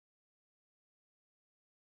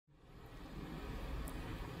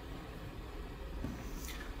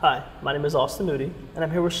Hi, my name is Moody, and I'm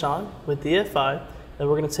here with Sean with DFI, and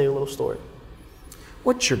we're going to tell you a little story.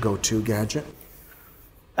 What's your go-to gadget?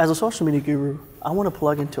 As a social media guru, I want to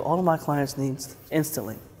plug into all of my clients' needs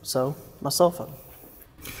instantly, so my cell phone.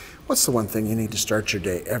 What's the one thing you need to start your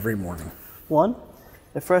day every morning? 1,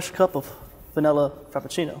 a fresh cup of vanilla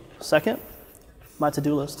frappuccino. 2, my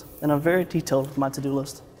to-do list, and I'm very detailed with my to-do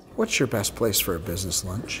list. What's your best place for a business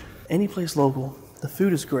lunch? Any place local. The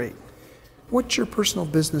food is great. What's your personal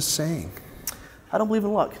business saying? I don't believe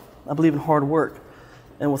in luck. I believe in hard work.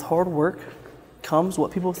 And with hard work comes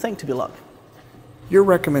what people think to be luck. Your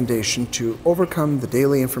recommendation to overcome the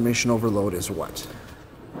daily information overload is what?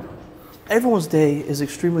 Everyone's day is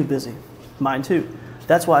extremely busy. Mine too.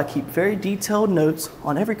 That's why I keep very detailed notes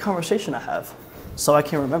on every conversation I have, so I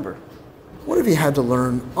can remember. What have you had to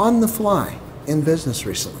learn on the fly in business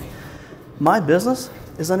recently? My business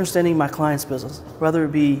is understanding my client's business, whether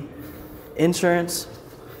it be insurance,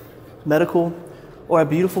 medical, or a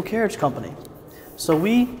beautiful carriage company. So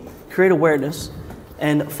we create awareness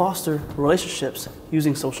and foster relationships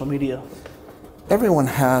using social media. Everyone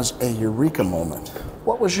has a eureka moment.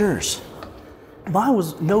 What was yours? Mine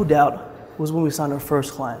was, no doubt, was when we signed our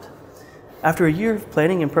first client. After a year of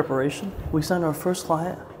planning and preparation, we signed our first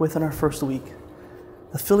client within our first week.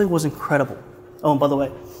 The feeling was incredible. Oh, and by the way,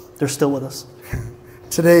 they're still with us.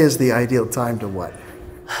 Today is the ideal time to what?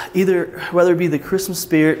 Whether it be the Christmas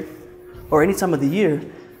spirit or any time of the year,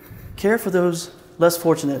 care for those less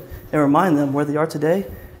fortunate and remind them where they are today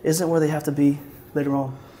isn't where they have to be later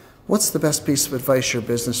on. What's the best piece of advice your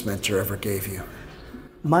business mentor ever gave you?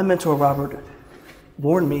 My mentor, Robert,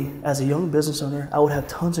 warned me as a young business owner I would have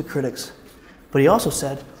tons of critics. But he also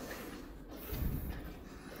said,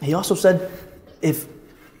 if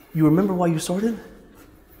you remember why you started,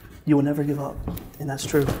 you will never give up. And that's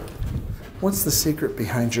true. What's the secret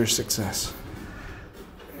behind your success?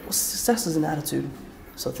 Well, success is an attitude,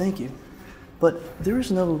 so thank you. But there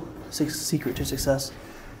is no secret to success,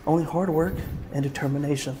 only hard work and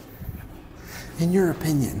determination. In your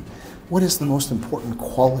opinion, what is the most important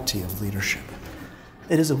quality of leadership?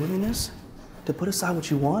 It is a willingness to put aside what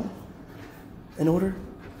you want in order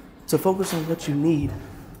to focus on what you need.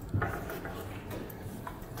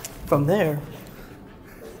 From there,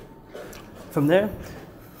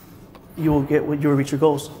 you'll reach your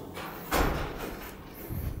goals.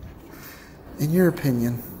 In your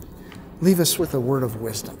opinion, leave us with a word of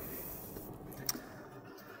wisdom.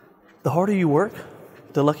 The harder you work,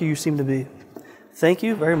 the luckier you seem to be. Thank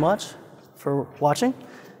you very much for watching.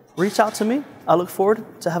 Reach out to me. I look forward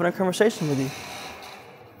to having a conversation with you.